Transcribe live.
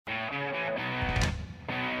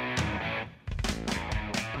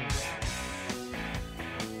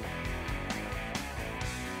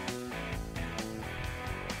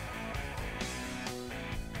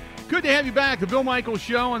Good to have you back. The Bill Michaels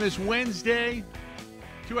Show on this Wednesday.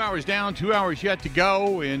 2 hours down, 2 hours yet to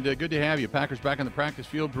go, and good to have you. Packers back on the practice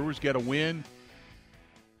field. Brewers get a win.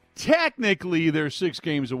 Technically, they're 6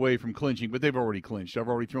 games away from clinching, but they've already clinched. I've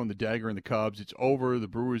already thrown the dagger in the Cubs. It's over. The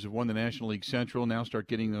Brewers have won the National League Central. Now start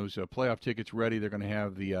getting those playoff tickets ready. They're going to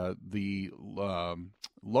have the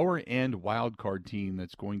lower-end wild card team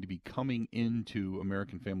that's going to be coming into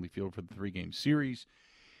American Family Field for the 3-game series.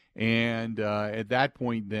 And at that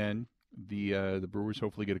point, then, the Brewers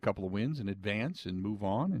hopefully get a couple of wins and advance and move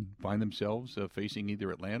on and find themselves facing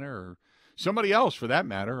either Atlanta or somebody else, for that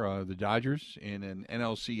matter, the Dodgers in an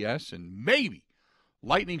NLCS, and maybe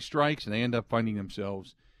lightning strikes and they end up finding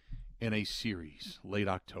themselves in a series late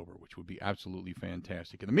October, which would be absolutely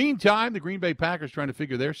fantastic. In the meantime, the Green Bay Packers trying to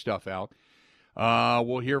figure their stuff out.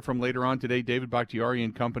 We'll hear from later on today David Bakhtiari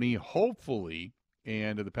and company, hopefully.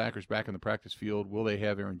 And the Packers back in the practice field. Will they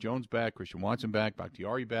have Aaron Jones back, Christian Watson back,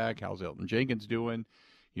 Bakhtiari back? How's Elton Jenkins doing?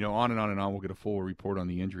 You know, on and on and on. We'll get a full report on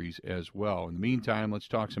the injuries as well. In the meantime, let's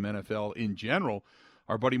talk some NFL in general.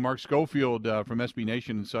 Our buddy Mark Schofield from SB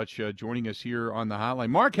Nation and such joining us here on the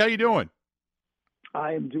hotline. Mark, how you doing?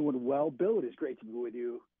 I am doing well, Bill. It is great to be with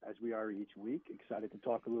you as we are each week. Excited to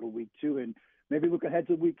talk a little week 2 and maybe look ahead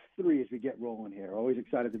to week 3 as we get rolling here. Always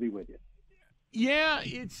excited to be with you. Yeah,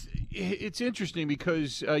 it's interesting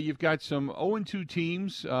because you've got some 0-2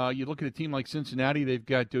 teams. You look at a team like Cincinnati, they've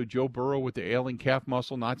got Joe Burrow with the ailing calf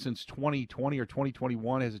muscle, not since 2020 or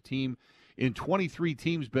 2021 has a team in 23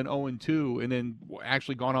 teams been 0-2 and then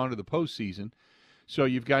actually gone on to the postseason. So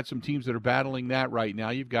you've got some teams that are battling that right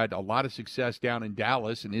now. You've got a lot of success down in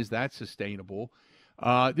Dallas, and is that sustainable?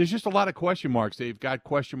 There's just a lot of question marks. They've got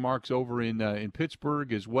question marks over in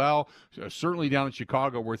Pittsburgh as well, certainly down in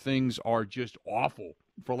Chicago where things are just awful,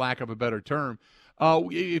 for lack of a better term.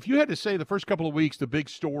 If you had to say the first couple of weeks the big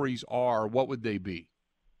stories are, what would they be?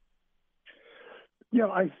 Yeah,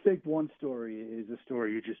 I think one story is the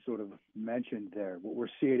story you just sort of mentioned there, what we're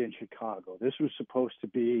seeing in Chicago. This was supposed to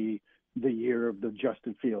be the year of the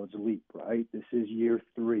Justin Fields leap, right? This is year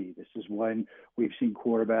 3. This is when we've seen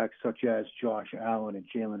quarterbacks such as Josh Allen and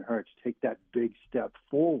Jalen Hurts take that big step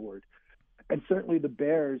forward. And certainly the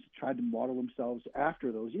Bears tried to model themselves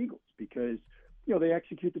after those Eagles because, you know, they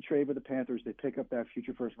execute the trade with the Panthers. They pick up that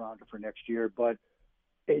future first rounder for next year. But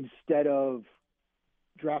instead of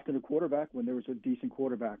drafting a quarterback when there was a decent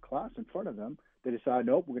quarterback class in front of them, they decided,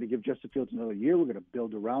 nope, we're going to give Justin Fields another year. We're going to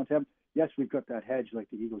build around him. Yes, we've got that hedge like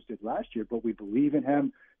the Eagles did last year, but we believe in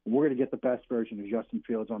him, and we're going to get the best version of Justin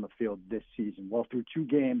Fields on the field this season. Well, through 2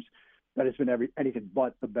 games, that has been anything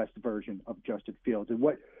but the best version of Justin Fields. And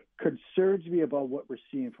what concerns me about what we're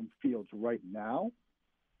seeing from Fields right now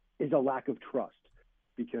is a lack of trust,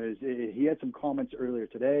 because he had some comments earlier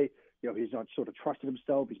today. You know, he's not sort of trusting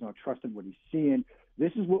himself. He's not trusting what he's seeing.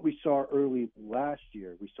 This is what we saw early last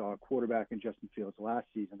year. We saw a quarterback in Justin Fields last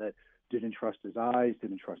season that didn't trust his eyes,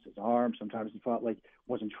 didn't trust his arm. Sometimes he felt like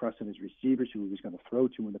wasn't trusting his receivers who he was going to throw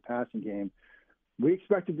to in the passing game. We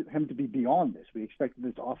expected him to be beyond this. We expected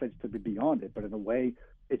this offense to be beyond it, but in a way,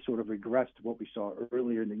 it sort of regressed to what we saw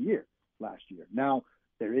earlier in the year, last year. Now,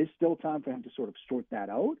 there is still time for him to sort of sort that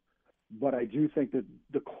out, but I do think that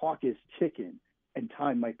the clock is ticking and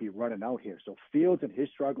time might be running out here. So Fields and his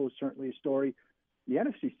struggle is certainly a story. The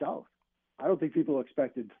NFC South, I don't think people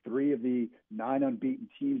expected 3 of the 9 unbeaten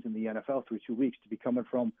teams in the NFL through 2 weeks to be coming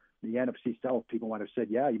from the NFC South. People might have said,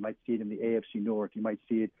 yeah, you might see it in the AFC North. You might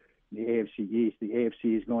see it in the AFC East. The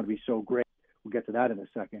AFC is going to be so great. We'll get to that in a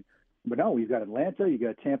second. But no, you've got Atlanta, you've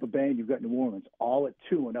got Tampa Bay, and you've got New Orleans, all at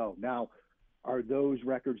 2-0. Now, are those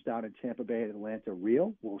records down in Tampa Bay and Atlanta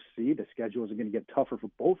real? We'll see. The schedules are going to get tougher for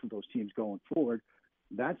both of those teams going forward.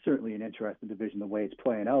 That's certainly an interesting division, the way it's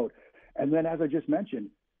playing out. And then, as I just mentioned,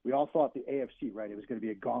 we all thought the AFC, right, it was going to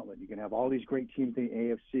be a gauntlet. You're going to have all these great teams in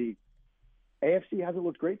the AFC. AFC hasn't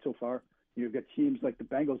looked great so far. You've got teams like the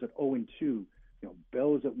Bengals at 0-2, you know,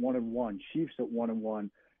 Bills at 1-1, Chiefs at 1-1,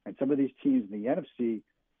 and some of these teams in the NFC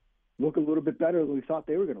look a little bit better than we thought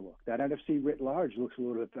they were going to look. That NFC writ large looks a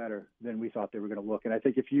little bit better than we thought they were going to look. And I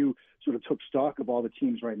think if you sort of took stock of all the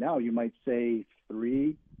teams right now, you might say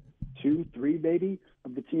 3 maybe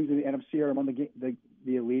of the teams in the NFC are among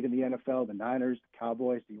the elite in the NFL, the Niners, the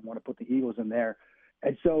Cowboys. Do you want to put the Eagles in there?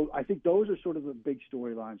 And so I think those are sort of the big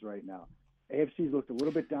storylines right now. AFC's looked a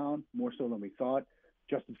little bit down, more so than we thought.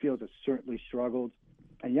 Justin Fields has certainly struggled.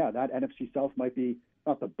 And, yeah, that NFC South might be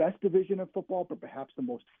not the best division of football, but perhaps the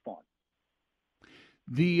most fun.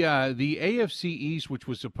 The AFC East, which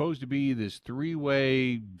was supposed to be this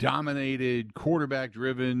three-way dominated,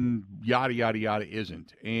 quarterback-driven, yada yada yada,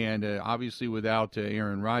 isn't. And obviously, without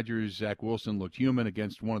Aaron Rodgers, Zach Wilson looked human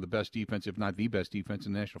against one of the best defense, if not the best defense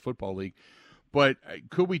in the National Football League. But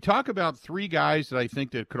could we talk about three guys that I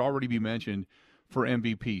think that could already be mentioned for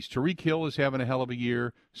MVPs? Tyreek Hill is having a hell of a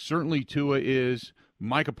year. Certainly, Tua is.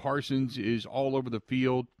 Micah Parsons is all over the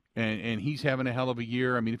field. And he's having a hell of a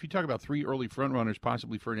year. I mean, if you talk about three early frontrunners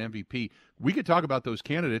possibly for an MVP, we could talk about those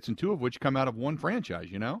candidates, and two of which come out of one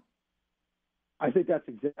franchise, you know? I think that's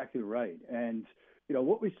exactly right. And,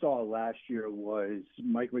 what we saw last year was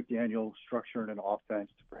Mike McDaniel structuring an offense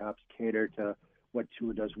to perhaps cater to what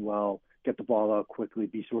Tua does well, get the ball out quickly,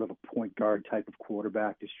 be sort of a point guard type of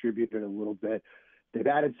quarterback, distribute it a little bit. They've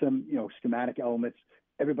added some, schematic elements.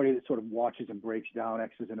 Everybody that sort of watches and breaks down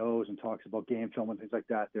X's and O's and talks about game film and things like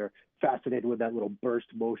that, they're fascinated with that little burst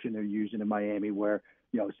motion they're using in Miami where,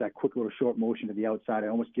 it's that quick little short motion to the outside. It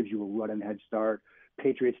almost gives you a run-and head start.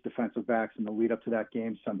 Patriots defensive backs in the lead up to that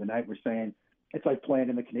game Sunday night were saying it's like playing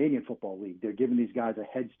in the Canadian Football League. They're giving these guys a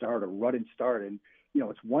head start, a run-and start. And,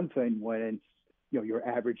 it's one thing when it's, your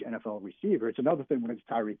average NFL receiver. It's another thing when it's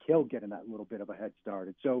Tyreek Hill getting that little bit of a head start.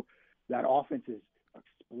 And so that offense is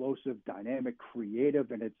explosive, dynamic,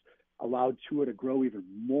 creative, and it's allowed Tua to grow even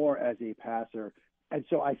more as a passer. And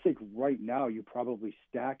so I think right now you probably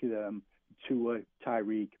stack them Tua,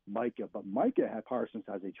 Tyreek, Micah. But Micah Parsons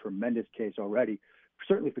has a tremendous case already,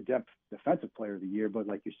 certainly for defensive player of the year, but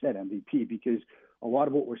like you said, MVP, because a lot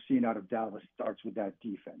of what we're seeing out of Dallas starts with that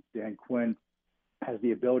defense. Dan Quinn has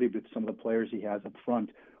the ability with some of the players he has up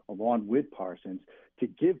front, along with Parsons, to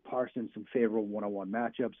give Parsons some favorable one-on-one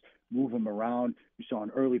matchups, move him around. You saw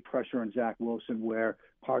an early pressure on Zach Wilson where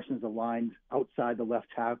Parsons aligned outside the left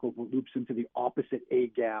tackle, but loops into the opposite A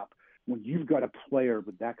gap. When you've got a player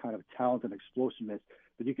with that kind of talent and explosiveness,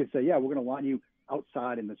 that you can say, yeah, we're going to line you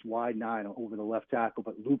outside in this wide nine over the left tackle,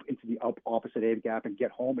 but loop into the opposite A gap and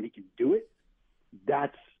get home, and he can do it.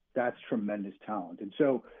 That's tremendous talent. And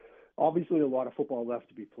so obviously a lot of football left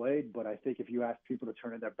to be played, but I think if you ask people to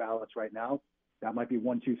turn in their ballots right now, that might be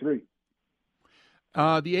 1, 2, 3. The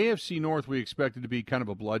AFC North, we expected to be kind of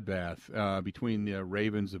a bloodbath between the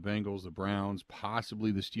Ravens, the Bengals, the Browns,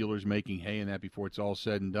 possibly the Steelers making hay in that before it's all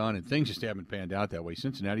said and done, and things just haven't panned out that way.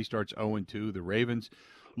 Cincinnati starts 0-2. The Ravens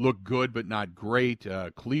look good but not great.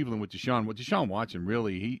 Cleveland with Deshaun Watson,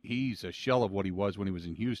 really, he's a shell of what he was when he was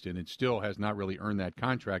in Houston and still has not really earned that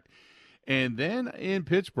contract. And then in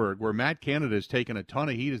Pittsburgh, where Matt Canada has taken a ton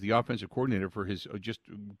of heat as the offensive coordinator for his just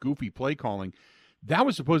goofy play calling, that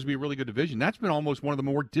was supposed to be a really good division. That's been almost one of the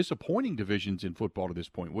more disappointing divisions in football to this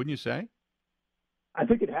point, wouldn't you say? I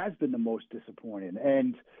think it has been the most disappointing.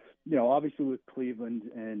 And, obviously with Cleveland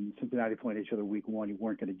and Cincinnati playing each other week one, you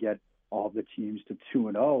weren't going to get all the teams to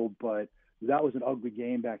 2-0, but that was an ugly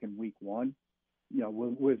game back in week one.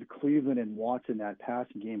 With Cleveland and Watson, that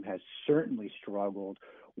passing game has certainly struggled.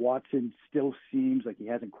 Watson still seems like he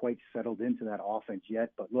hasn't quite settled into that offense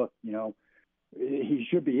yet. But look, he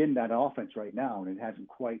should be in that offense right now, and it hasn't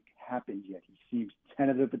quite happened yet. He seems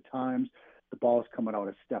tentative at times. The ball is coming out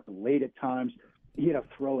a step late at times. He had a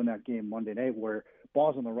throw in that game Monday night where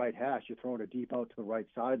ball's on the right hash, you're throwing it deep out to the right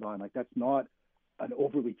sideline. Like, that's not an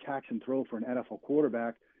overly taxing throw for an NFL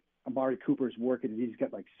quarterback. Amari Cooper's working. He's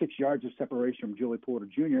got like 6 yards of separation from Joey Porter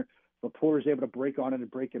Jr., but Porter's able to break on it and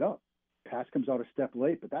break it up. Pass comes out a step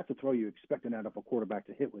late, but that's a throw you expect an NFL quarterback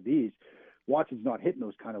to hit with ease. Watson's not hitting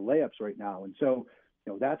those kind of layups right now. And so,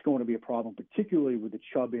 that's going to be a problem, particularly with the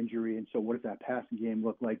Chubb injury. And so what does that passing game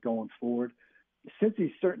look like going forward?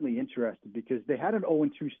 Cincy's certainly interested because they had an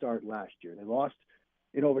 0-2 start last year. They lost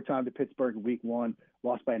in overtime to Pittsburgh in week one,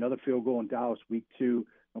 lost by another field goal in Dallas week two,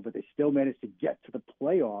 but they still managed to get to the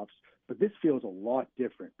playoffs. But this feels a lot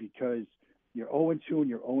different because you're 0-2 and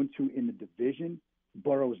you're 0-2 in the division.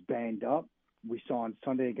 Burrow's banged up. We saw on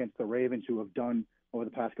Sunday against the Ravens, who have done over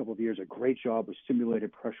the past couple of years a great job with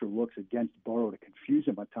simulated pressure looks against Burrow to confuse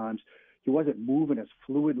him at times. He wasn't moving as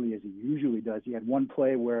fluidly as he usually does. He had one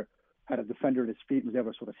play where had a defender at his feet and was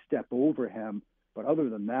able to sort of step over him. But other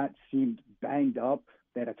than that, seemed banged up.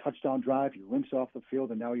 They had a touchdown drive. He limps off the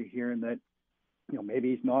field, and now you're hearing that,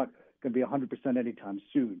 maybe he's not going to be 100% anytime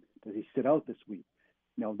soon. Does he sit out this week?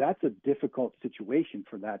 That's a difficult situation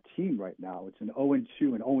for that team right now. It's an 0-2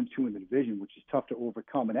 and 0-2 in the division, which is tough to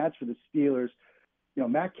overcome. And as for the Steelers,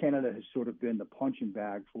 Matt Canada has sort of been the punching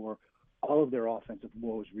bag for all of their offensive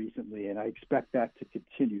woes recently, and I expect that to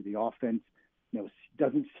continue. The offense,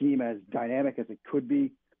 doesn't seem as dynamic as it could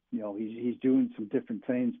be. He's doing some different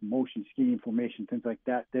things, motion scheme, formation, things like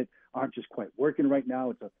that aren't just quite working right now.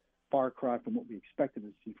 It's a far cry from what we expected to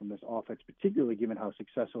see from this offense, particularly given how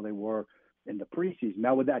successful they were in the preseason.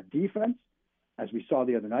 Now, with that defense, as we saw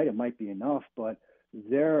the other night, it might be enough, but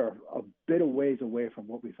they're a bit of ways away from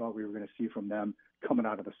what we thought we were going to see from them coming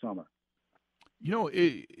out of the summer. You know,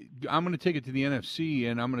 I'm going to take it to the NFC,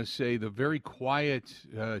 and I'm going to say the very quiet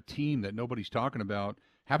team that nobody's talking about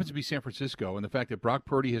happens to be San Francisco, and the fact that Brock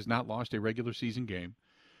Purdy has not lost a regular season game,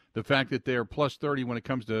 the fact that they're plus 30 when it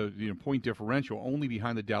comes to point differential, only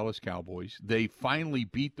behind the Dallas Cowboys. They finally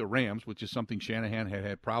beat the Rams, which is something Shanahan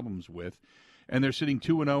had problems with, and they're sitting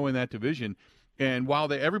 2-0 in that division. And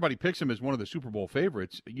while everybody picks them as one of the Super Bowl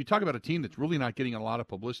favorites, you talk about a team that's really not getting a lot of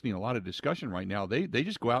publicity and a lot of discussion right now. They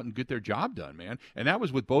just go out and get their job done, man. And that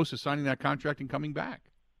was with Bosa signing that contract and coming back.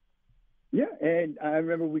 Yeah, and I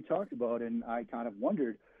remember we talked about, and I kind of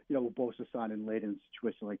wondered, with Bosa signing late in a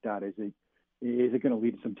situation like that, is it going to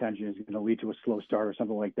lead to some tension? Is it going to lead to a slow start or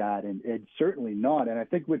something like that? And it's certainly not. And I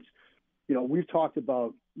think we've talked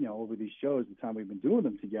about, over these shows, the time we've been doing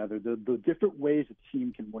them together, the different ways a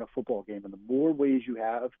team can win a football game. And the more ways you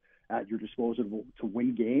have at your disposal to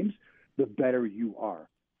win games, the better you are.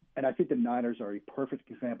 And I think the Niners are a perfect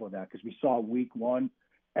example of that, because we saw week one,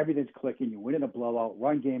 everything's clicking. You win in a blowout,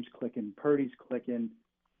 run game's clicking, Purdy's clicking,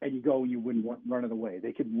 and you go and you win one run of the way.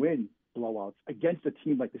 They can win blowouts against a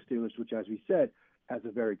team like the Steelers, which, as we said, has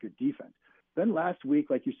a very good defense. Then last week,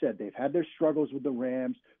 like you said, they've had their struggles with the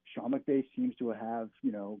Rams. Sean McVay seems to have,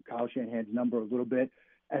 Kyle Shanahan's number a little bit,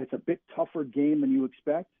 and it's a bit tougher game than you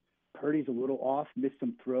expect. Purdy's a little off, missed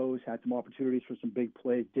some throws, had some opportunities for some big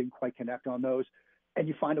plays, didn't quite connect on those, and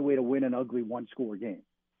you find a way to win an ugly one-score game.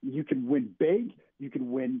 You can win big. You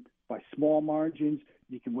can win by small margins.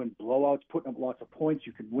 You can win blowouts, putting up lots of points.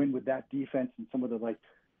 You can win with that defense and some of the,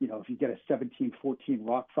 if you get a 17-14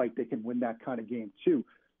 rock fight, they can win that kind of game too.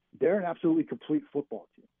 They're an absolutely complete football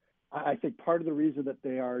team. I think part of the reason that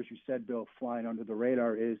they are, as you said, Bill, flying under the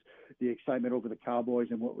radar is the excitement over the Cowboys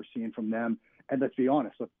and what we're seeing from them. And let's be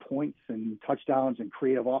honest, the points and touchdowns and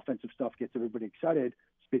creative offensive stuff gets everybody excited.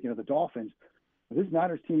 Speaking of the Dolphins, this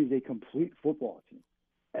Niners team is a complete football team.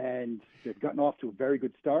 And they've gotten off to a very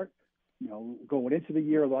good start. Going into the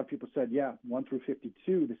year, a lot of people said, 1 through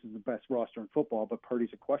 52, this is the best roster in football, but Purdy's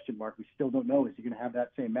a question mark. We still don't know. Is he going to have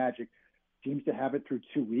that same magic? Seems to have it through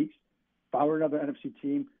 2 weeks. If I were another NFC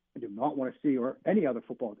team, I do not want to see, or any other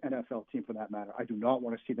football NFL team for that matter, I do not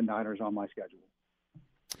want to see the Niners on my schedule.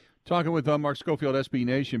 Talking with Mark Schofield, SB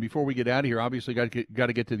Nation. Before we get out of here, obviously got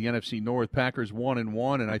to get to the NFC North. Packers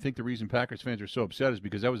 1-1, and I think the reason Packers fans are so upset is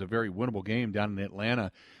because that was a very winnable game down in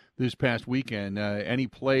Atlanta this past weekend. Any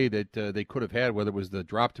play that they could have had, whether it was the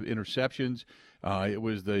drop to interceptions, it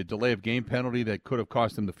was the delay of game penalty that could have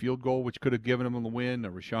cost them the field goal, which could have given them the win,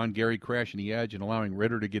 Rashawn Gary crashing the edge and allowing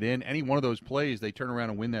Ritter to get in. Any one of those plays, they turn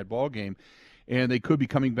around and win that ball game. And they could be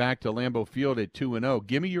coming back to Lambeau Field at 2-0.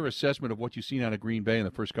 Give me your assessment of what you've seen out of Green Bay in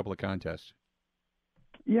the first couple of contests.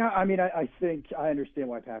 Yeah, I mean, I think I understand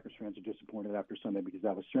why Packers fans are disappointed after Sunday, because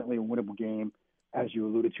that was certainly a winnable game. As you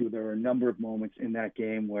alluded to, there are a number of moments in that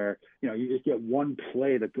game where, you just get one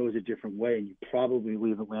play that goes a different way, and you probably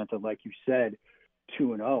leave Atlanta, like you said,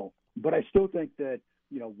 2-0. But I still think that,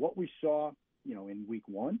 what we saw, in week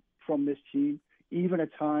one from this team, even at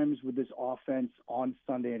times with this offense on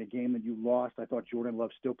Sunday in a game that you lost, I thought Jordan Love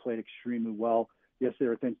still played extremely well. Yes,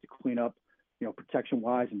 there are things to clean up,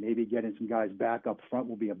 protection-wise, and maybe getting some guys back up front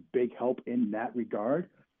will be a big help in that regard.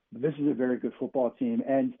 But this is a very good football team.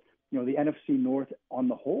 And, the NFC North on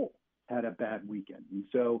the whole had a bad weekend. And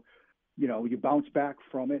so, you bounce back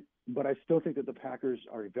from it. But I still think that the Packers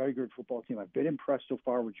are a very good football team. I've been impressed so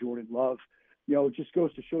far with Jordan Love. It just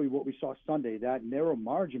goes to show you what we saw Sunday. That narrow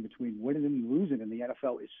margin between winning and losing in the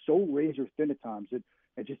NFL is so razor thin at times. It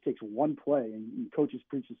just takes one play, and coaches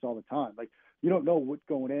preach this all the time. Like, you don't know what's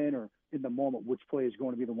going in or in the moment which play is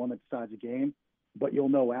going to be the one that decides a game, but you'll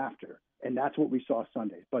know after. And that's what we saw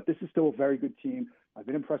Sunday. But this is still a very good team. I've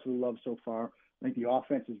been impressed with Love so far. I think the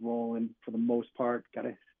offense is rolling for the most part. Got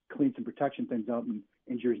to clean some protection things up, and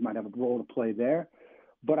injuries might have a role to play there.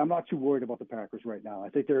 But I'm not too worried about the Packers right now. I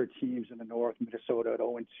think there are teams in the North, Minnesota at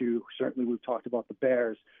 0-2. Certainly we've talked about the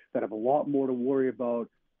Bears that have a lot more to worry about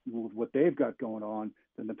with what they've got going on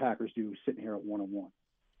than the Packers do sitting here at 1-1.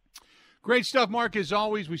 Great stuff, Mark, as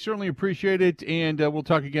always. We certainly appreciate it, and we'll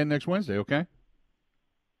talk again next Wednesday, okay?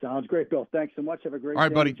 Sounds great, Bill. Thanks so much. Have a great day.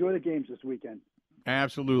 Buddy. Enjoy the games this weekend.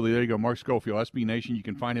 Absolutely. There you go. Mark Schofield, SB Nation. You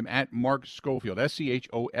can find him at Mark Schofield,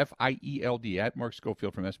 SCHOFIELD, at Mark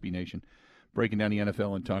Schofield from SB Nation, breaking down the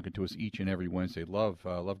NFL and talking to us each and every Wednesday. Love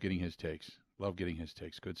getting his takes. Love getting his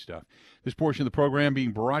takes. Good stuff. This portion of the program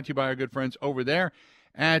being brought to you by our good friends over there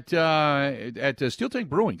at Steel Tank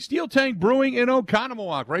Brewing. Steel Tank Brewing in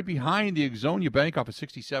Oconomowoc, right behind the Exonia Bank off of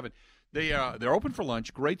 67. They're open for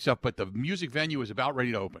lunch, great stuff, but the music venue is about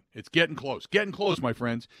ready to open. It's getting close, my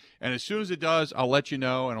friends. And as soon as it does, I'll let you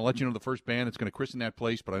know, and I'll let you know the first band that's going to christen that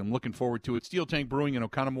place, but I'm looking forward to it. Steel Tank Brewing in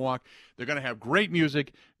Oconomowoc. They're going to have great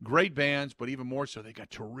music, great bands, but even more so, they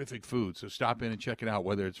got terrific food. So stop in and check it out,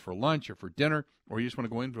 whether it's for lunch or for dinner, or you just want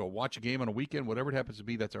to go in to watch a game on a weekend, whatever it happens to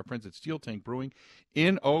be. That's our friends at Steel Tank Brewing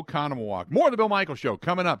in Oconomowoc. More of the Bill Michaels Show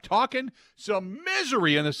coming up. Talking some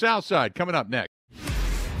misery in the South Side coming up next.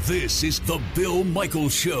 This is the Bill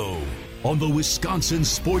Michaels Show on the Wisconsin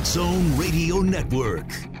Sports Zone Radio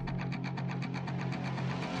Network.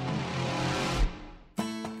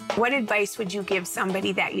 What advice would you give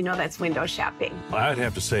somebody that that's window shopping? I'd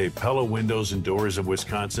have to say Pella Windows and Doors of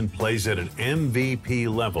Wisconsin plays at an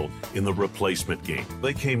MVP level in the replacement game.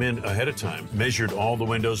 They came in ahead of time, measured all the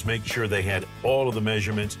windows, make sure they had all of the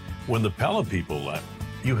measurements. When the Pella people left,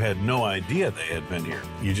 you had no idea they had been here.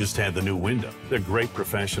 You just had the new window. They're great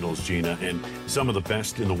professionals, Gina, and some of the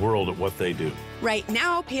best in the world at what they do. Right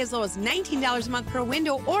now, pay as low as $19 a month per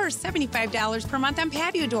window or $75 per month on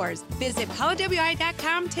patio doors. Visit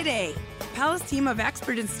PellaWI.com today. Pella's team of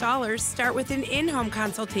expert installers start with an in-home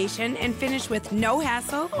consultation and finish with no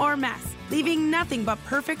hassle or mess, leaving nothing but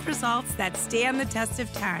perfect results that stand the test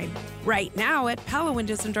of time. Right now at Pella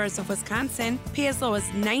Windows and Doors of Wisconsin, pay as low as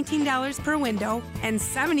 $19 per window and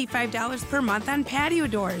 $75 per month on patio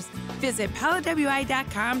doors. Visit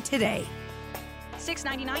PellaWI.com today.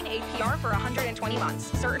 $6.99 APR for 120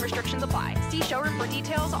 months. Certain restrictions apply. See showroom for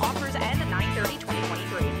details. Offers end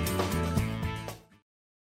 9/30/2023.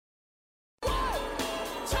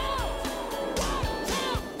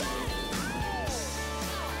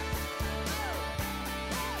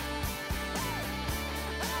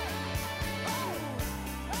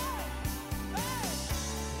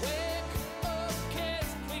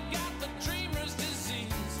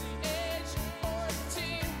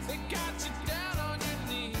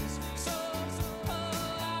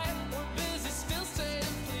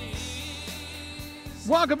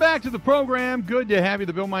 Welcome back to the program. Good to have you,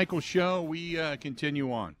 the Bill Michaels Show. We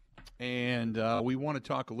continue on, and we want to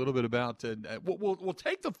talk a little bit about. We'll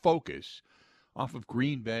take the focus off of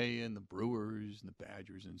Green Bay and the Brewers and the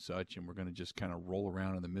Badgers and such, and we're going to just kind of roll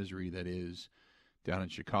around in the misery that is down in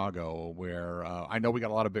Chicago, where I know we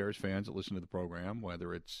got a lot of Bears fans that listen to the program.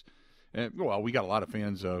 Whether it's we got a lot of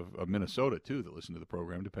fans of Minnesota too that listen to the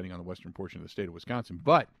program, depending on the western portion of the state of Wisconsin.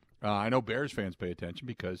 But I know Bears fans pay attention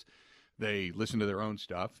because they listen to their own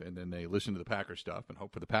stuff, and then they listen to the Packers stuff and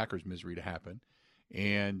hope for the Packers misery to happen.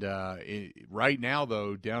 And right now,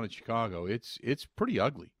 though, down in Chicago, it's pretty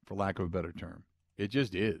ugly, for lack of a better term. It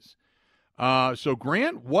just is. So,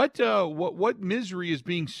 Grant, what misery is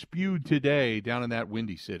being spewed today down in that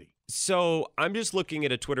windy city? So I'm just looking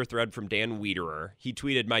at a Twitter thread from Dan Wiederer. He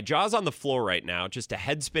tweeted, "My jaw's on the floor right now. Just a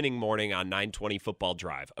head-spinning morning on 920 Football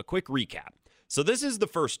Drive. A quick recap." So this is the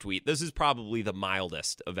first tweet. This is probably the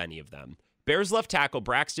mildest of any of them. Bears left tackle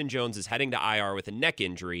Braxton Jones is heading to IR with a neck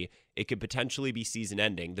injury. It could potentially be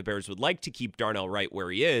season-ending. The Bears would like to keep Darnell Wright where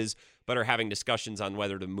he is, but are having discussions on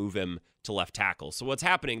whether to move him to left tackle. So what's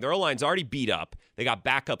happening, their O-line's already beat up. They got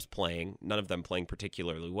backups playing, none of them playing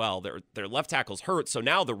particularly well. Their left tackle's hurt, so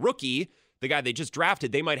now the rookie, the guy they just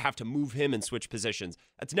drafted, they might have to move him and switch positions.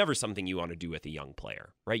 That's never something you want to do with a young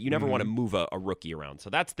player, right? You never want to move a rookie around. So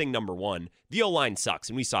that's thing number one. The O-line sucks,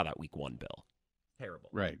 and we saw that week one, Bill. Terrible.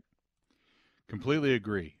 Right. Completely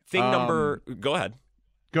agree. Thing number, go ahead.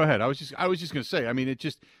 Go ahead. I was just going to say, I mean,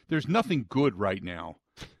 there's nothing good right now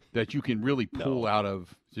that you can really pull out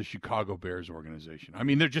of the Chicago Bears organization. I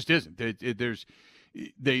mean, there just isn't.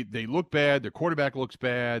 They look bad. Their quarterback looks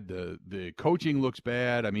bad. The coaching looks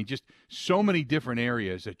bad. I mean, just so many different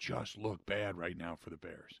areas that just look bad right now for the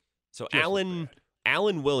Bears. So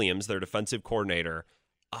Alan Williams, their defensive coordinator,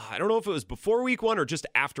 I don't know if it was before week one or just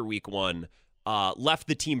after week one, left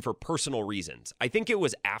the team for personal reasons. I think it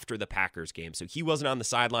was after the Packers game. So he wasn't on the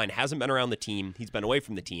sideline, hasn't been around the team. He's been away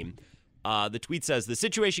from the team. The tweet says, "The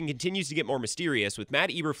situation continues to get more mysterious, with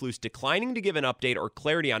Matt Eberflus declining to give an update or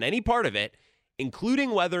clarity on any part of it,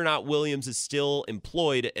 including whether or not Williams is still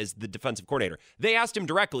employed as the defensive coordinator." They asked him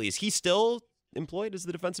directly, is he still employed as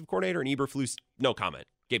the defensive coordinator? And Eberflus, no comment,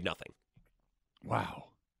 gave nothing. Wow.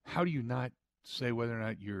 How do you not say whether or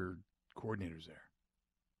not your coordinator's there?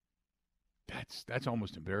 That's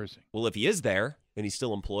almost embarrassing. Well, if he is there and he's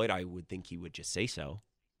still employed, I would think he would just say so,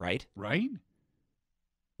 right? Right?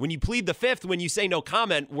 When you plead the fifth, when you say no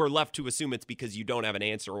comment, we're left to assume it's because you don't have an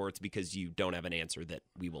answer, or it's because you don't have an answer that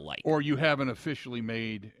we will like. Or you haven't officially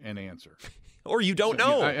made an answer. Or you don't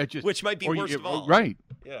know, which might be worst of all. Right.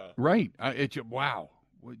 Yeah. Right. Wow.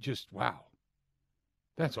 Just wow.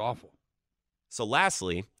 That's awful. So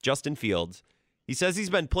lastly, Justin Fields, he says he's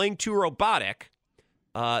been playing too robotic,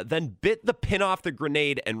 then bit the pin off the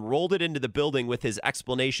grenade and rolled it into the building with his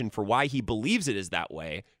explanation for why he believes it is that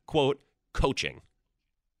way. Quote, coaching.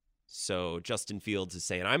 So Justin Fields is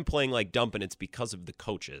saying, I'm playing like dump and it's because of the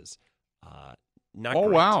coaches. Not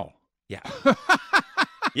great. Wow. Yeah.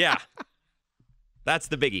 Yeah. That's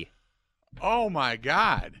the biggie. Oh, my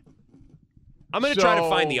God. I'm going to try to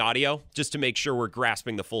find the audio just to make sure we're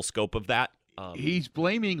grasping the full scope of that. He's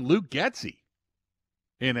blaming Luke Getsy,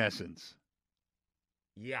 in essence.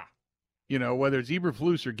 Yeah. You know, whether it's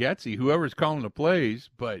Eberflus or Getsy, whoever's calling the plays,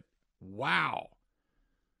 but wow.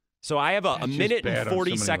 So I have a minute and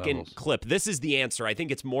 40-second levels. clip. This is the answer. I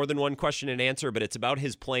think it's more than one question and answer, but it's about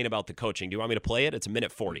his playing about the coaching. Do you want me to play it? It's a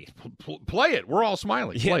minute 40. Play it. We're all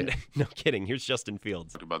smiling. Play it. No kidding. Here's Justin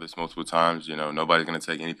Fields. Talked about this multiple times. You know, nobody's going to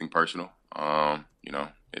take anything personal. You know,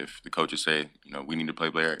 if the coaches say, you know, we need to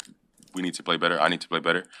play better, I need to play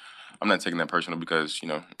better. I'm not taking that personal because, you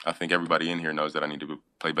know, I think everybody in here knows that I need to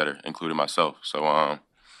play better, including myself. So,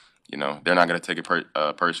 you know, they're not going to take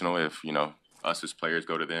it personal if, you know, us as players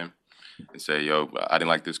go to them and say, yo, I didn't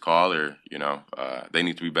like this call, or, you know, they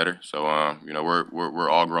need to be better. So, you know, we're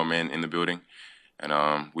all grown men in the building,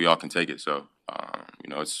 and we all can take it. So, you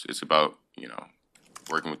know, it's about, you know,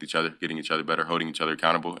 working with each other, getting each other better, holding each other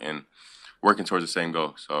accountable, and working towards the same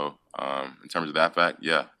goal. So, in terms of that fact,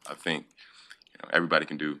 yeah, I think, you know, everybody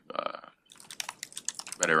can do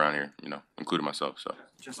better around here, you know, including myself. So,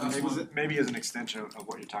 just maybe as an extension of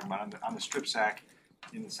what you're talking about on the strip sack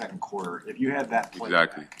in the second quarter, if you had that play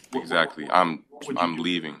exactly. I'm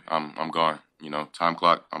leaving. I'm gone. You know, time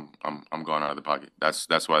clock. I'm gone out of the pocket.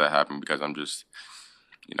 That's why that happened, because I'm just,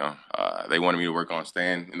 you know, they wanted me to work on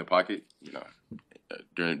staying in the pocket, you know,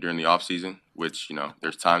 during the off season, which, you know,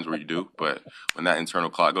 there's times where you do, but when that internal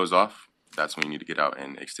clock goes off, that's when you need to get out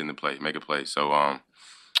and extend the play, make a play. So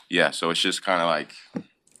yeah, so it's just kind of like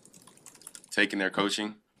taking their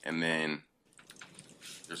coaching, and then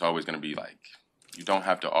there's always going to be like, you don't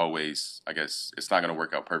have to always, I guess, it's not going to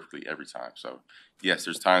work out perfectly every time. So, yes,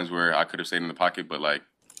 there's times where I could have stayed in the pocket, but, like,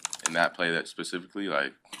 in that play that specifically,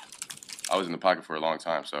 like, I was in the pocket for a long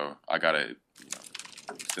time. So I got to, you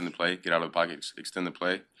know, extend the play, get out of the pocket, extend the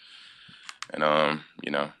play, and,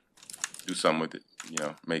 you know, do something with it, you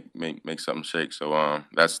know, make something shake. So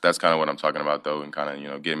that's kind of what I'm talking about, though, and kind of, you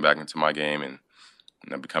know, getting back into my game and,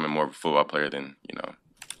 you know, becoming more of a football player than, you know,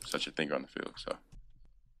 such a thinker on the field. So.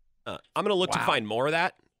 I'm going to look to find more of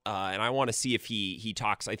that, and I want to see if he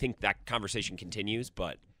talks. I think that conversation continues,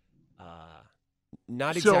 but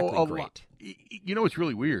not exactly great. You know what's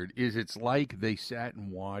really weird is it's like they sat and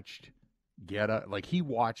watched Get Up. Like he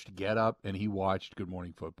watched Get Up and he watched Good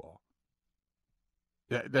Morning Football.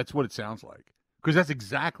 That's what it sounds like, because that's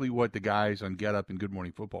exactly what the guys on Get Up and Good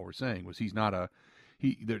Morning Football were saying. Was he's not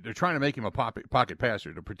they're trying to make him a pocket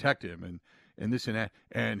passer to protect him and this and that,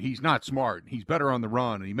 and he's not smart. He's better on the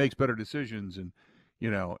run, and he makes better decisions, and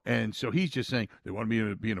you know, and so he's just saying they want me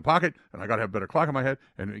to be in a pocket, and I got to have a better clock in my head,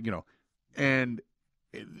 and you know, and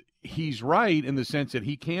he's right in the sense that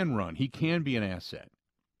he can run, he can be an asset,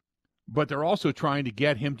 but they're also trying to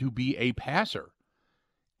get him to be a passer,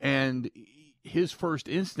 and his first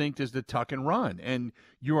instinct is to tuck and run, and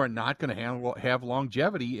you are not going to have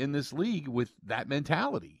longevity in this league with that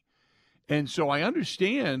mentality. And so I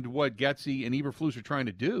understand what Getsy and Eberflus are trying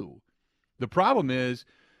to do. The problem is,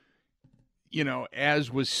 you know, as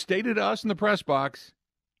was stated to us in the press box,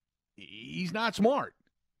 he's not smart.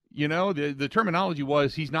 You know, the terminology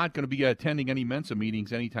was he's not going to be attending any Mensa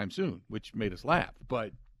meetings anytime soon, which made us laugh.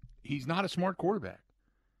 But he's not a smart quarterback.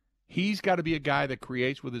 He's got to be a guy that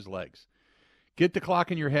creates with his legs. Get the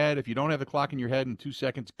clock in your head. If you don't have the clock in your head in 2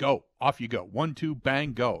 seconds, go. Off you go. 1, 2,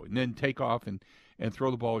 bang, go. And then take off and throw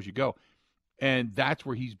the ball as you go. And that's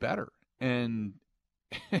where he's better. And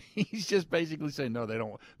he's just basically saying, no, they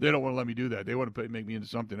don't want to let me do that. They want to make me into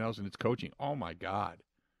something else, and it's coaching. Oh, my God.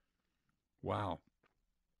 Wow.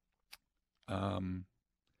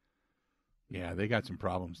 Yeah, they got some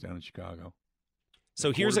problems down in Chicago.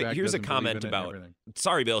 So here's a comment about –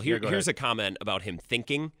 sorry, Bill. Here's a comment about him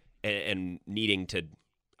thinking and needing to,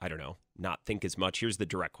 I don't know, not think as much. Here's the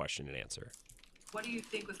direct question and answer. What do you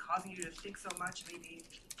think was causing you to think so much, maybe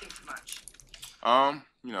think too much?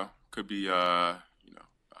 You know, could be,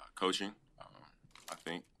 coaching, I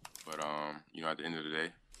think. But, you know, at the end of the day,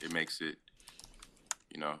 it makes it,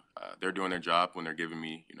 you know, they're doing their job when they're giving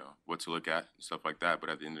me, you know, what to look at and stuff like that.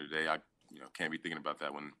 But at the end of the day, I, you know, can't be thinking about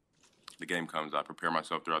that when the game comes. I prepare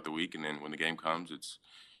myself throughout the week, and then when the game comes, it's,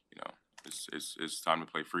 you know, it's time to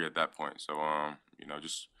play free at that point. So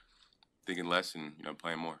just thinking less and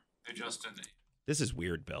playing more. Hey, Justin. This is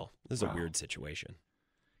weird, Bill. This is a weird situation.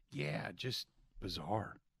 Yeah, just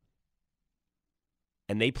bizarre.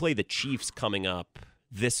 And they play the Chiefs coming up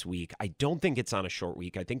this week. I don't think it's on a short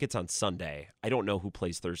week. I think it's on Sunday. I don't know who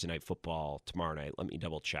plays Thursday Night Football tomorrow night. Let me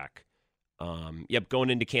double check. Going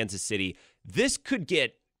into Kansas City. This could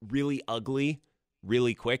get really ugly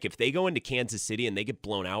really quick. If they go into Kansas City and they get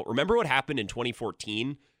blown out, remember what happened in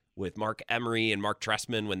 2014 with Mark Emery and Mark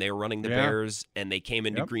Trestman when they were running the Bears and they came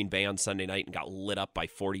into Green Bay on Sunday night and got lit up by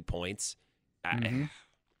 40 points? I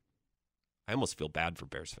almost feel bad for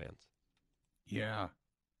Bears fans. Yeah.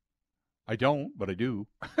 I don't, but I do.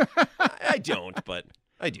 I don't, but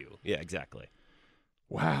I do. Yeah, exactly.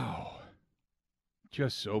 Wow.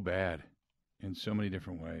 Just so bad in so many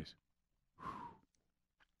different ways.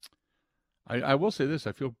 I will say this.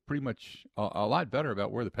 I feel pretty much a lot better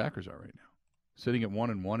about where the Packers are right now. Sitting at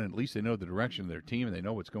 1-1, and at least they know the direction of their team and they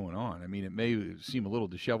know what's going on. I mean, it may seem a little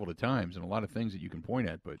disheveled at times and a lot of things that you can point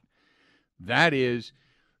at, but that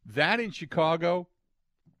in Chicago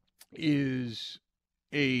is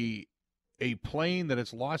a plane that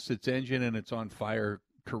has lost its engine and it's on fire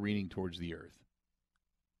careening towards the earth.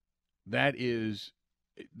 That is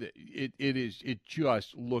it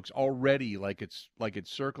just looks already like it's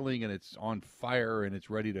circling and it's on fire and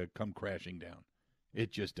it's ready to come crashing down.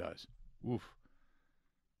 It just does. Oof.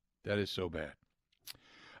 That is so bad.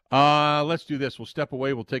 Let's do this. We'll step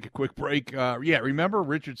away. We'll take a quick break. Remember,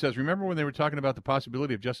 Richard says, remember when they were talking about the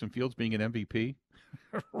possibility of Justin Fields being an MVP?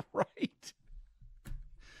 Right.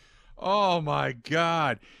 Oh, my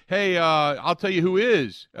God. Hey, I'll tell you who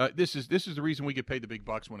is. This is the reason we get paid the big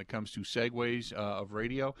bucks when it comes to segues of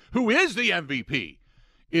radio. Who is the MVP?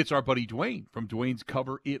 It's our buddy Dwayne from Dwayne's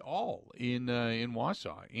Cover It All in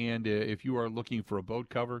Wausau. And if you are looking for a boat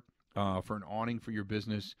cover, for an awning for your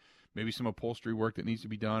business, maybe some upholstery work that needs to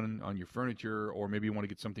be done on your furniture, or maybe you want to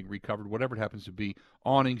get something recovered, whatever it happens to be,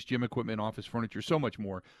 awnings, gym equipment, office furniture, so much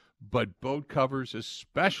more. But boat covers,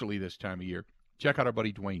 especially this time of year, check out our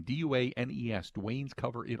buddy Dwayne, D-U-A-N-E-S,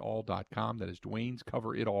 Dwayne'sCoverItAll.com. That is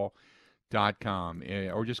Dwayne'sCoverItAll.com.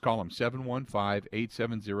 Or just call him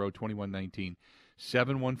 715-870-2119.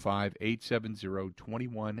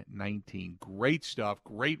 715-870-2119. Great stuff,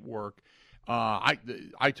 great work. I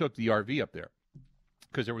took the RV up there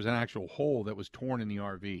because there was an actual hole that was torn in the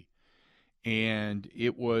RV, and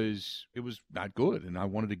it was not good, and I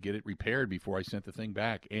wanted to get it repaired before I sent the thing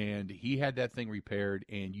back. And he had that thing repaired,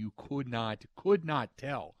 and you could not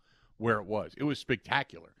tell where it was. It was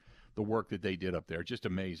spectacular, the work that they did up there, just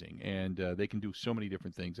amazing. And they can do so many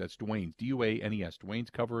different things. That's Dwayne's, D-U-A-N-E-S,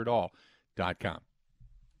 Dwayne'sCoverItAll.com.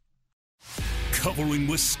 Covering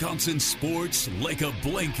Wisconsin sports like a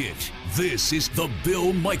blanket. This is the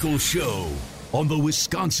Bill Michaels Show on the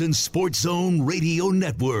Wisconsin Sports Zone Radio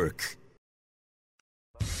Network.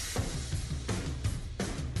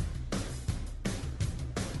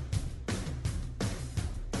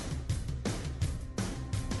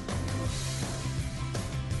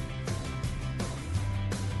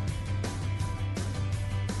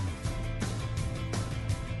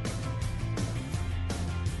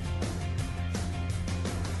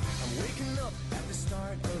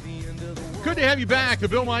 Good to have you back, the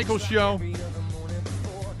Bill Michaels Show.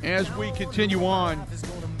 As we continue on,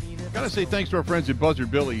 got to say thanks to our friends at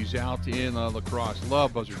Buzzard Billy's out in La Crosse.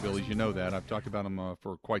 Love Buzzard Billy's, you know that. I've talked about them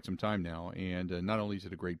for quite some time now. And not only is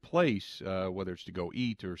it a great place, whether it's to go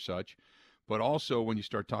eat or such, but also when you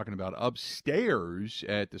start talking about upstairs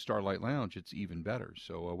at the Starlight Lounge, it's even better.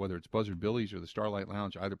 So whether it's Buzzard Billy's or the Starlight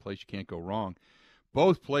Lounge, either place you can't go wrong.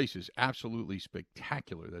 Both places absolutely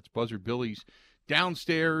spectacular. That's Buzzard Billy's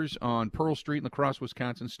downstairs on Pearl Street in La Crosse,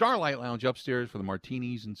 Wisconsin. Starlight Lounge upstairs for the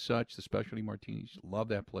martinis and such, the specialty martinis. Love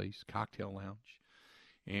that place. Cocktail Lounge.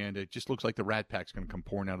 And it just looks like the Rat Pack's going to come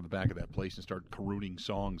pouring out of the back of that place and start carooning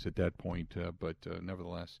songs at that point. But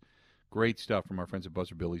nevertheless, great stuff from our friends at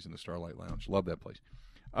Buzzard Billy's in the Starlight Lounge. Love that place.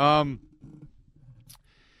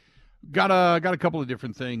 Got a couple of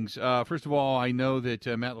different things. First of all, I know that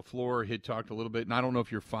Matt LaFleur had talked a little bit, and I don't know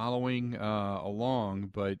if you're following along,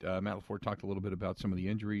 but Matt LaFleur talked a little bit about some of the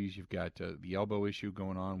injuries. You've got the elbow issue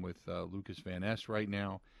going on with Lucas Van Ness right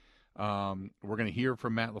now. We're going to hear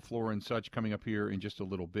from Matt LaFleur and such coming up here in just a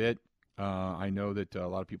little bit. I know that a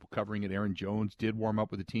lot of people covering it. Aaron Jones did warm up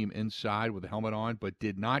with the team inside with a helmet on, but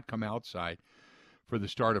did not come outside for the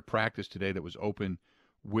start of practice today that was open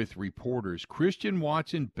with reporters. Christian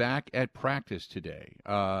Watson back at practice today.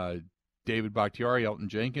 David Bakhtiari, Elton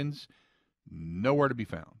Jenkins, nowhere to be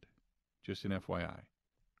found. Just an FYI.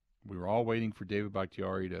 We were all waiting for David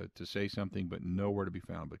Bakhtiari to say something, but nowhere to be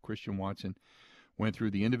found. But Christian Watson went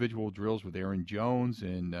through the individual drills with Aaron Jones,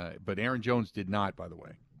 but Aaron Jones did not, by the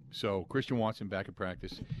way. So Christian Watson back at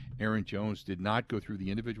practice. Aaron Jones did not go through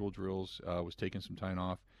the individual drills, was taking some time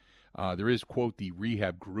off. There is, quote, the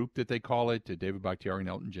rehab group that they call it, David Bakhtiari and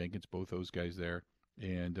Elton Jenkins, both those guys there.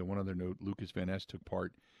 And one other note, Lucas Van Ness took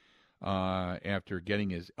part after getting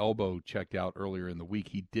his elbow checked out earlier in the week.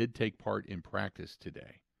 He did take part in practice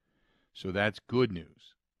today. So that's good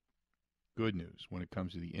news. Good news when it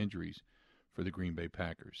comes to the injuries for the Green Bay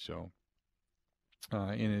Packers. So,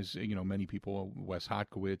 and as many people, Wes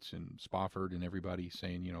Hotkowitz and Spofford and everybody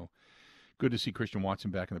saying, good to see Christian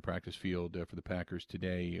Watson back in the practice field for the Packers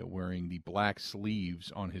today, wearing the black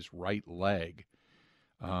sleeves on his right leg,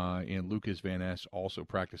 and Lucas Van Ness also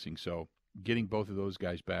practicing. So, getting both of those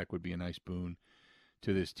guys back would be a nice boon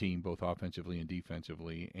to this team, both offensively and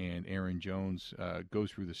defensively. And Aaron Jones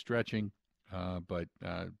goes through the stretching, but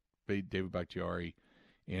David Bakhtiari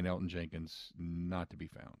and Elton Jenkins not to be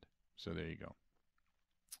found. So there you go.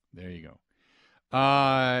 There you go.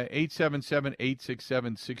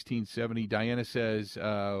 877-867-1670. Diana says,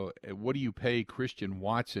 what do you pay Christian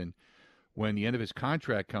Watson when the end of his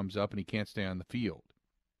contract comes up and he can't stay on the field?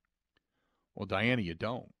 Well, Diana, you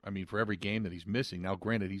don't. I mean, for every game that he's missing. Now,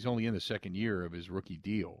 granted, he's only in the second year of his rookie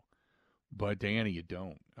deal. But, Diana, you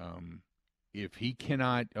don't. If he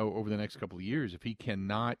cannot, over the next couple of years, if he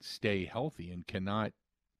cannot stay healthy and cannot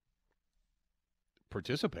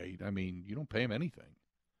participate, I mean, you don't pay him anything.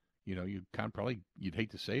 You you'd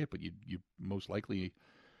hate to say it, but you most likely,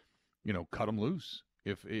 cut him loose.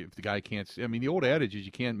 If the guy can't, I mean, the old adage is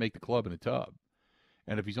you can't make the club in a tub.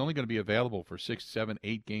 And if he's only going to be available for 6, 7,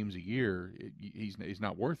 8 games a year, he's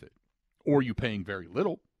not worth it. Or you pay him very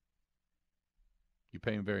little. You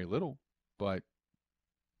pay him very little. But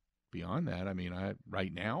beyond that, I mean,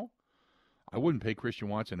 right now, I wouldn't pay Christian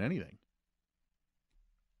Watson anything.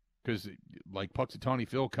 Because like Puxatawny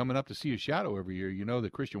Phil coming up to see his shadow every year, you know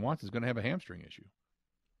that Christian Watson's going to have a hamstring issue.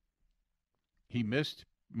 He missed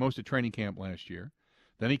most of training camp last year.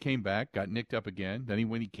 Then he came back, got nicked up again. Then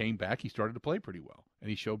when he came back, he started to play pretty well, and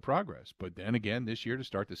he showed progress. But then again, this year to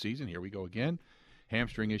start the season, here we go again.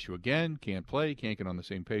 Hamstring issue again, can't play, can't get on the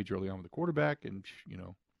same page early on with the quarterback, and,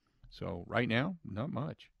 So right now, not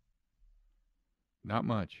much. Not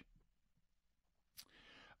much.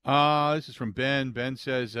 This is from Ben. Ben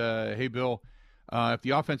says, hey, Bill, if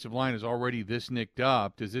the offensive line is already this nicked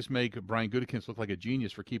up, does this make Brian Gutekunst look like a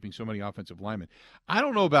genius for keeping so many offensive linemen? I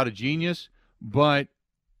don't know about a genius, but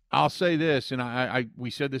I'll say this, and we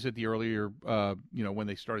said this at the earlier, when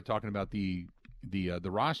they started talking about the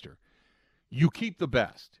roster. You keep the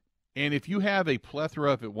best. And if you have a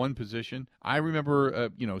plethora at one position, I remember,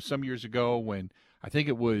 some years ago when I think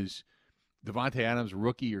it was Devontae Adams'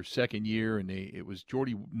 rookie or second year, and it was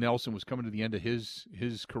Jordy Nelson was coming to the end of his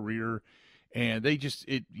career, and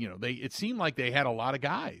it seemed like they had a lot of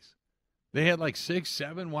guys. They had like 6,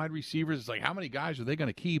 7 wide receivers. It's like, how many guys are they going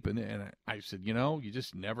to keep? And I said, you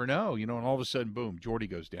just never know. And all of a sudden, boom, Jordy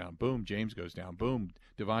goes down. Boom, James goes down. Boom,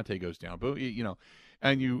 Devontae goes down. Boom,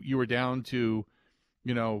 and you were down to,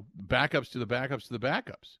 backups to the backups to the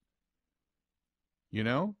backups.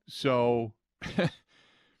 So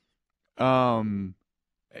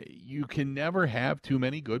you can never have too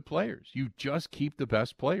many good players. You just keep the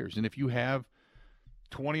best players. And if you have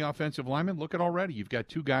 20 offensive linemen, look at already. You've got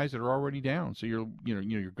 2 guys that are already down. So you're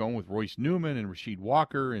going with Royce Newman and Rasheed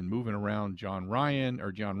Walker and moving around John Runyon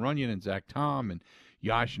and Zach Tom and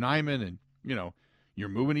Yosh Nijman, and you're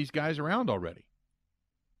moving these guys around already.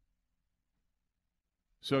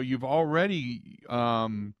 So you've already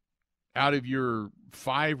out of your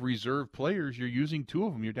 5 reserve players, you're using 2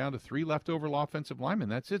 of them. You're down to 3 leftover offensive linemen.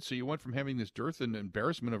 That's it. So you went from having this dearth and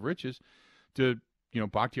embarrassment of riches to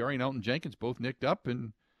Bakhtiari and Elton Jenkins both nicked up,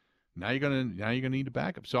 and now you're gonna need a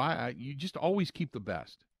backup. So you just always keep the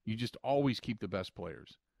best. You just always keep the best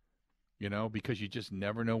players, because you just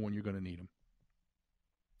never know when you're going to need them.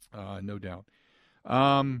 No doubt.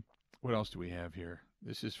 What else do we have here?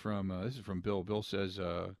 This is from Bill. Bill says,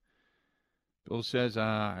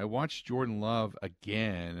 I watched Jordan Love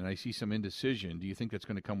again, and I see some indecision. Do you think that's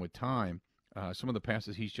going to come with time? Some of the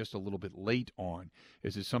passes he's just a little bit late on.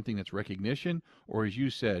 Is it something that's recognition, or as you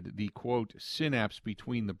said, the, quote, synapse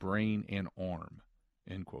between the brain and arm,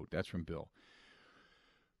 end quote? That's from Bill.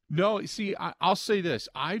 No, see, I'll say this.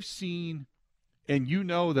 I've seen, and you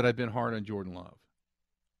know that I've been hard on Jordan Love.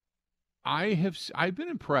 I've been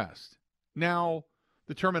impressed. Now,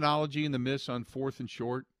 the terminology and the miss on 4th and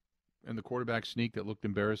short and the quarterback sneak that looked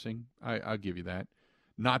embarrassing, I'll give you that.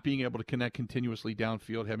 not being able to connect continuously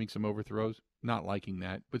downfield, having some overthrows, not liking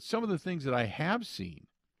that. But some of the things that I have seen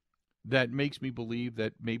that makes me believe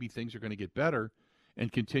that maybe things are going to get better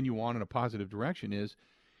and continue on in a positive direction is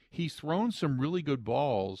he's thrown some really good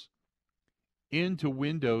balls into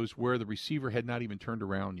windows where the receiver had not even turned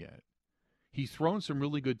around yet. He's thrown some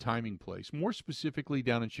really good timing plays, more specifically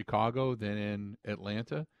down in Chicago than in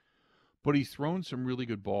Atlanta, but he's thrown some really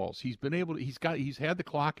good balls. He's been able to, he's had the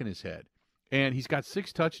clock in his head, and he's got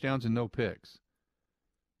 6 touchdowns and no picks.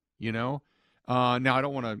 Now I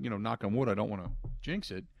don't want to, knock on wood, I don't want to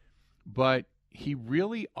jinx it, but he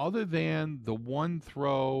really, other than the one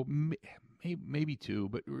throw, maybe 2,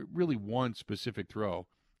 but really one specific throw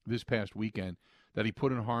this past weekend that he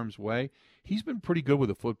put in harm's way, he's been pretty good with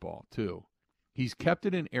the football too. He's kept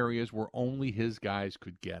it in areas where only his guys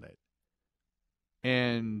could get it.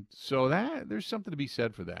 And so there's something to be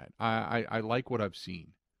said for that. I like what I've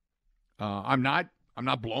seen. I'm not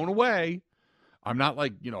blown away. I'm not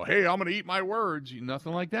like, hey, I'm going to eat my words,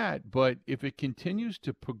 nothing like that. But if it continues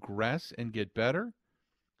to progress and get better,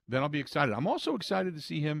 then I'll be excited. I'm also excited to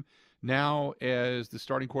see him now as the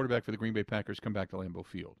starting quarterback for the Green Bay Packers come back to Lambeau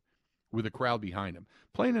Field with a crowd behind him.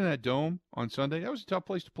 Playing in that dome on Sunday, that was a tough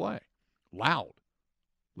place to play. Loud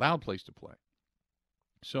place to play.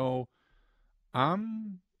 So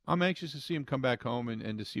I'm anxious to see him come back home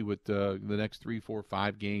and to see what the next 3, 4,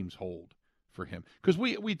 5 games hold for him. Because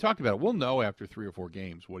we talked about it. We'll know after 3 or 4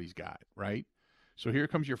 games what he's got, right? So here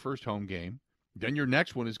comes your first home game. Then your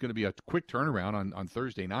next one is going to be a quick turnaround on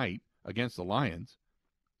Thursday night against the Lions.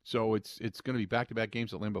 So it's going to be back-to-back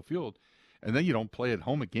games at Lambeau Field. And then you don't play at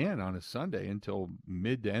home again on a Sunday until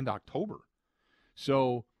mid to end October.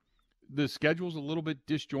 So the schedule's a little bit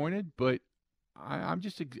disjointed, but I'm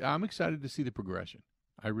excited to see the progression.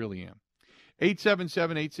 I really am.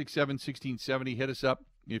 877-867-1670. Hit us up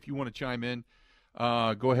if you want to chime in.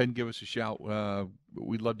 Go ahead and give us a shout.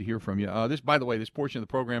 We'd love to hear from you. By the way, this portion of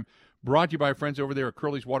the program brought to you by our friends over there at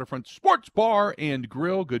Curly's Waterfront Sports Bar and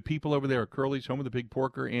Grill. Good people over there at Curly's, home of the Big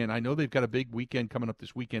Porker. And I know they've got a big weekend coming up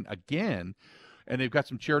this weekend again. And they've got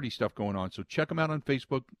some charity stuff going on. So check them out on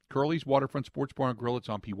Facebook. Curly's Waterfront Sports Bar and Grill. It's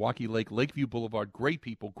on Pewaukee Lake, Lakeview Boulevard. Great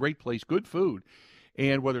people, great place, good food.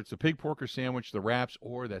 And whether it's the pig porker sandwich, the wraps,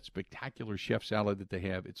 or that spectacular chef salad that they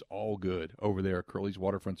have, it's all good over there at Curly's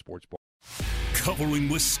Waterfront Sports Bar. Covering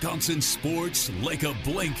Wisconsin sports like a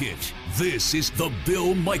blanket. This is the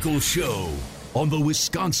Bill Michaels Show on the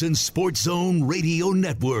Wisconsin Sports Zone Radio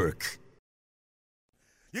Network.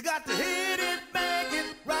 You got to hit it, bang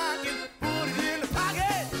it, rock it, put it in the pocket.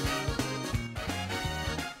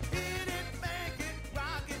 Hit it, bang it,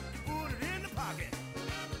 rock it, put it in the pocket.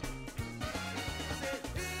 I said,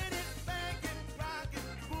 hit it, bang it, rock it,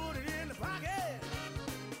 put it in the pocket.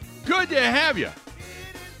 Good to have you.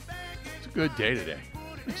 It's a good day today.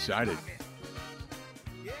 I'm excited.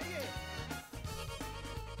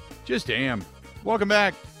 Just am. Welcome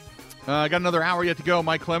back. Got another hour yet to go.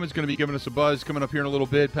 Mike Clemens going to be giving us a buzz coming up here in a little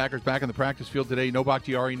bit. Packers back in the practice field today. No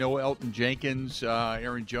Bakhtiari, no Elton Jenkins.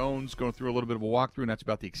 Aaron Jones going through a little bit of a walkthrough, and that's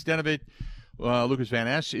about the extent of it. Lucas Van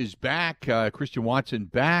Ness is back. Christian Watson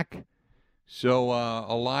back. So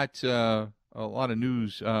a lot of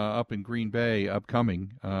news up in Green Bay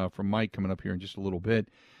upcoming from Mike coming up here in just a little bit.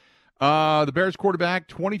 The Bears quarterback,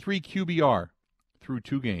 23 QBR through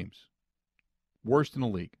 2 games. Worst in the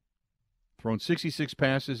league. Thrown 66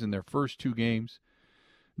 passes in their first 2 games.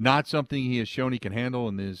 Not something he has shown he can handle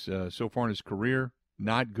in his so far in his career.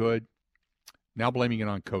 Not good. Now blaming it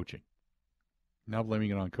on coaching.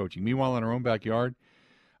 Meanwhile, in our own backyard,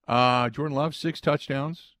 Jordan Love, 6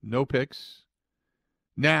 touchdowns, no picks.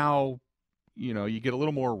 Now, you get a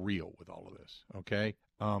little more real with all of this, okay?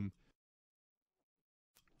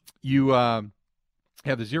 You have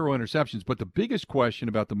the 0 interceptions, but the biggest question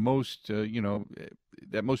about the most,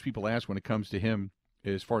 that most people ask when it comes to him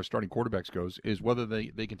as far as starting quarterbacks goes is whether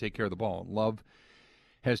they can take care of the ball. Love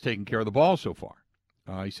has taken care of the ball so far.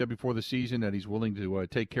 He said before the season that he's willing to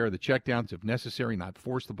take care of the checkdowns if necessary, not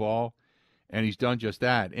force the ball, and he's done just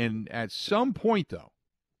that. And at some point, though,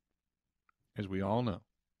 as we all know,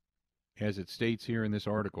 as it states here in this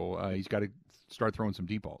article, he's got to start throwing some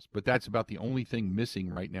deep balls. But that's about the only thing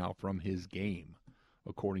missing right now from his game,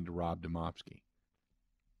 according to Rob Domofsky,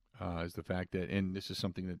 is the fact that, and this is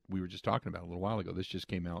something that we were just talking about a little while ago. This just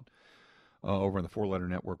came out over on the 4 Letter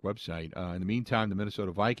Network website. In the meantime, the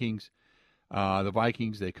Minnesota Vikings,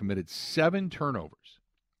 they committed 7 turnovers,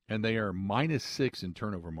 and they are -6 in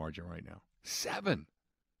turnover margin right now. 7.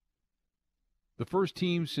 The first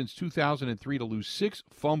team since 2003 to lose 6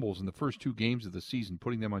 fumbles in the first 2 games of the season,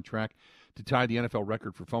 putting them on track to tie the NFL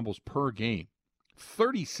record for fumbles per game.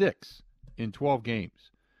 36 in 12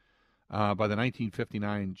 games by the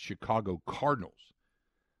 1959 Chicago Cardinals.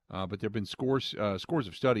 But there have been scores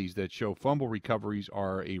of studies that show fumble recoveries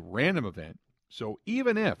are a random event. So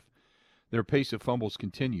even if their pace of fumbles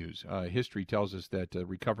continues, history tells us that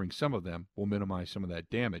recovering some of them will minimize some of that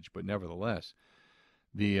damage. But nevertheless,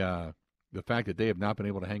 the fact that they have not been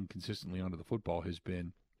able to hang consistently onto the football has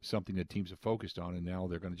been something that teams have focused on, and now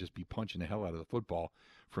they're going to just be punching the hell out of the football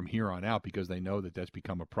from here on out because they know that that's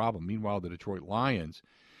become a problem. Meanwhile, the Detroit Lions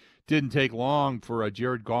didn't take long for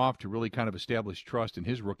Jared Goff to really kind of establish trust in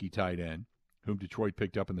his rookie tight end, whom Detroit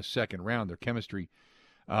picked up in the second round. Their chemistry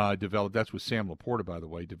developed. That's with Sam Laporta, by the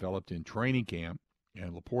way, developed in training camp,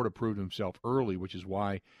 and Laporta proved himself early, which is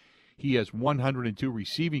why he has 102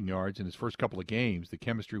 receiving yards in his first couple of games. The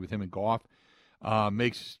chemistry with him and Goff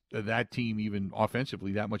makes that team even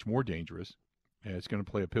offensively that much more dangerous. And it's going to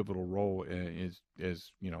play a pivotal role as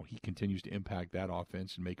you know, he continues to impact that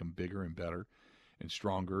offense and make them bigger and better and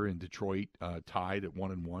stronger. And Detroit tied at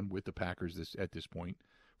 1-1 with the Packers at this point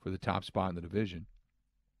for the top spot in the division.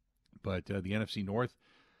 But the NFC North,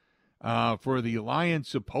 for the Lions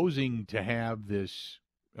supposing to have this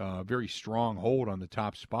very strong hold on the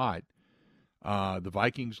top spot, the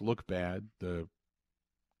Vikings look bad. The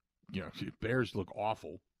Bears look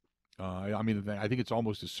awful. I think it's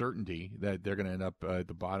almost a certainty that they're going to end up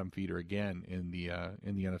the bottom feeder again in the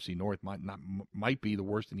NFC North. Might be the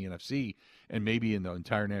worst in the NFC and maybe in the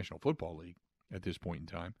entire National Football League at this point in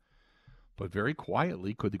time. But very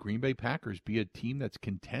quietly, could the Green Bay Packers be a team that's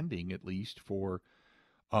contending at least for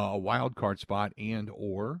a wild card spot and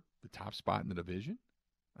or the top spot in the division?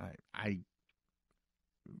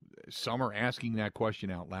 Some are asking that question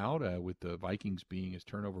out loud, with the Vikings being as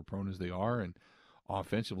turnover prone as they are and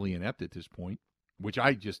offensively inept at this point, which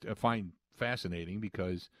I just find fascinating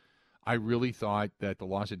because I really thought that the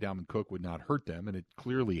loss of Dalvin Cook would not hurt them, and it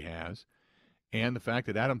clearly has. And the fact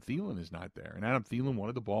that Adam Thielen is not there, and Adam Thielen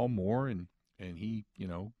wanted the ball more, and he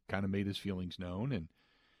kind of made his feelings known,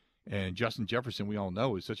 and Justin Jefferson, we all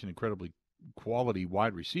know, is such an incredibly quality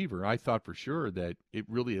wide receiver. I thought for sure that they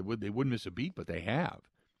wouldn't miss a beat, but they have.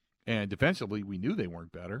 And defensively, we knew they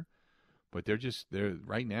weren't better, but they're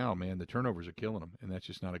right now, man, the turnovers are killing them, and that's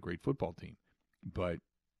just not a great football team. But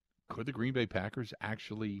could the Green Bay Packers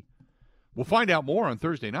actually? We'll find out more on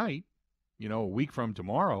Thursday night, a week from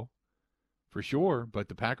tomorrow, for sure. But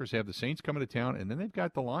the Packers have the Saints coming to town, and then they've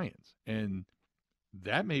got the Lions, and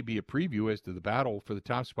that may be a preview as to the battle for the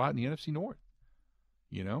top spot in the NFC North.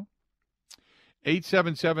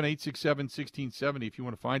 877-867-1670. If you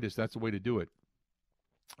want to find us, that's the way to do it.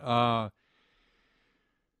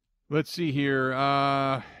 Let's see here.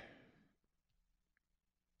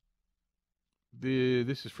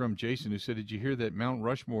 This is from Jason, who said, "Did you hear that Mount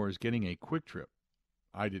Rushmore is getting a Quick Trip?"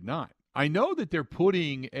 I did not. I know that they're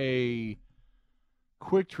putting a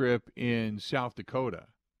Quick Trip in South Dakota,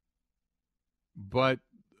 but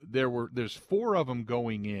there's 4 of them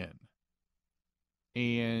going in,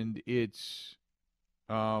 and it's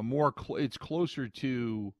it's closer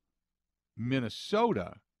to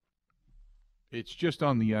Minnesota. It's just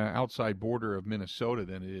on the outside border of Minnesota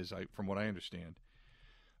than it is, from what I understand,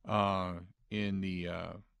 in the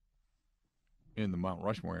Mount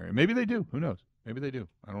Rushmore area. Maybe they do. Who knows? Maybe they do.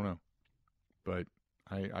 I don't know. But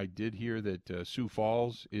I did hear that Sioux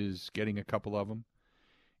Falls is getting a couple of them,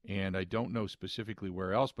 and I don't know specifically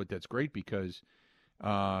where else, but that's great because,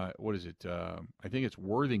 what is it? I think it's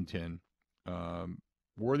Worthington,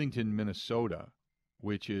 Minnesota,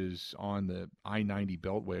 which is on the I-90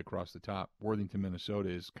 Beltway across the top. Worthington, Minnesota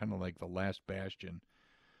is kind of like the last bastion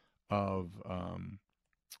of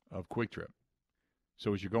Quick Trip.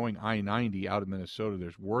 So as you're going I-90 out of Minnesota,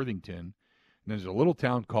 there's Worthington, and there's a little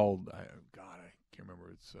town called, I can't remember,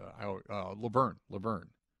 it's Laverne.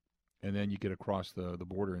 And then you get across the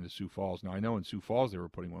border into Sioux Falls. Now, I know in Sioux Falls they were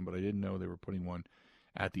putting one, but I didn't know they were putting one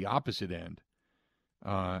at the opposite end,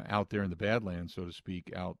 out there in the Badlands, so to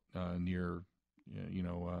speak, out near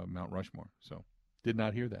Mount Rushmore. So did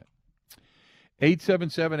not hear that.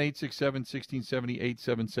 877-867-1670,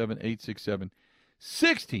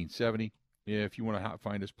 877-867-1670. If you want to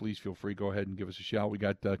find us, please feel free. Go ahead and give us a shout. We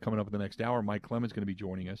got coming up in the next hour, Mike Clemens going to be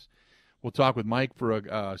joining us. We'll talk with Mike for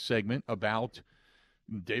a segment about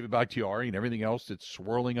David Bakhtiari and everything else that's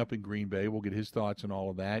swirling up in Green Bay. We'll get his thoughts on all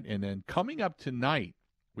of that. And then coming up tonight,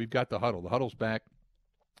 we've got the Huddle. The Huddle's back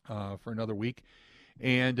for another week.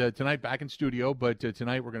 And tonight, back in studio, but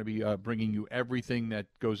tonight we're going to be bringing you everything that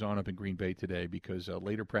goes on up in Green Bay today, because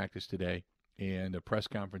later practice today and press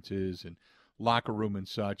conferences and locker room and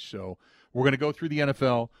such. So we're going to go through the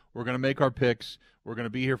NFL. We're going to make our picks. We're going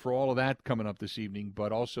to be here for all of that coming up this evening,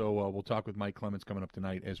 but also we'll talk with Mike Clemens coming up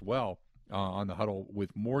tonight as well on the huddle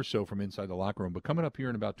with more so from inside the locker room. But coming up here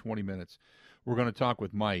in about 20 minutes, we're going to talk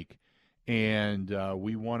with Mike, and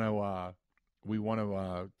we want to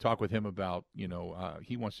talk with him about,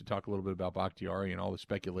 he wants to talk a little bit about Bakhtiari and all the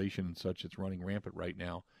speculation and such that's running rampant right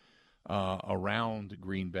now around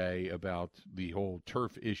Green Bay about the whole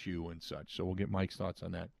turf issue and such. So we'll get Mike's thoughts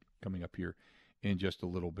on that coming up here in just a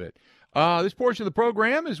little bit. This portion of the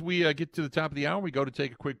program, as we get to the top of the hour, we go to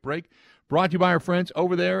take a quick break. Brought to you by our friends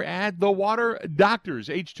over there at The Water Doctors,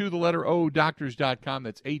 H2 the letter O doctors.com.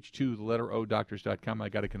 That's H2 the letter O doctors.com. I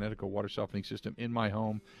got a Connecticut water softening system in my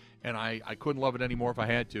home, and I couldn't love it anymore if I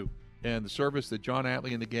had to. And the service that John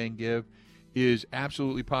Atley and the gang give is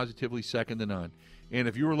absolutely positively second to none. And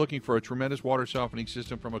if you were looking for a tremendous water softening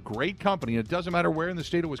system from a great company, and it doesn't matter where in the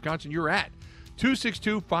state of Wisconsin you're at,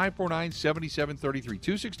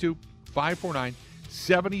 262-549-7733.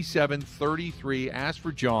 262-549-7733. Ask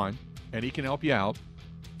for John, and he can help you out.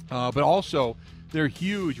 But also, they're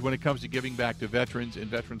huge when it comes to giving back to veterans and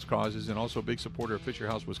veterans causes, and also a big supporter of Fisher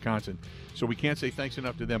House, Wisconsin. So we can't say thanks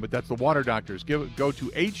enough to them, but that's the Water Doctors. Go to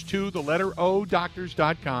H2, the letter O,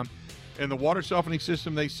 doctors.com, and the water softening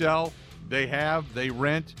system they sell, they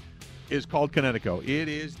rent, is called Connecticut. It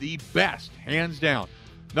is the best, hands down.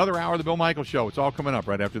 Another hour of the Bill Michaels Show. It's all coming up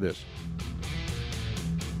right after this.